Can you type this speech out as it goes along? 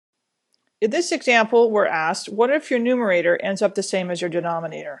In this example, we're asked, what if your numerator ends up the same as your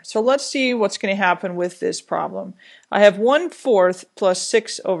denominator? So let's see what's going to happen with this problem. I have 1/4 plus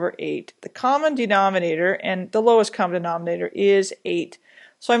 6 over 8. The common denominator and the lowest common denominator is 8.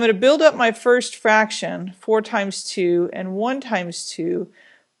 So I'm going to build up my first fraction, 4 times 2 and 1 times 2,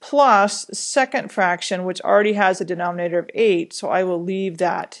 plus the second fraction, which already has a denominator of 8, so I will leave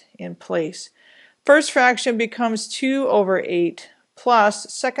that in place. First fraction becomes 2 over 8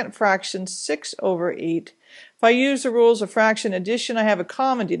 plus second fraction 6 over 8. If I use the rules of fraction addition, I have a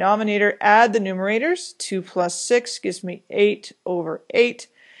common denominator. Add the numerators. 2 plus 6 gives me 8 over 8.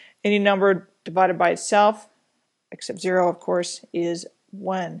 Any number divided by itself, except 0 of course, is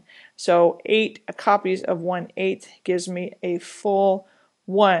 1. So 8 copies of 1/8 gives me a full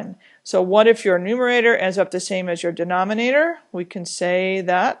 1. So what if your numerator ends up the same as your denominator? We can say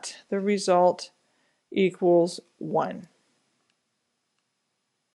that the result equals 1.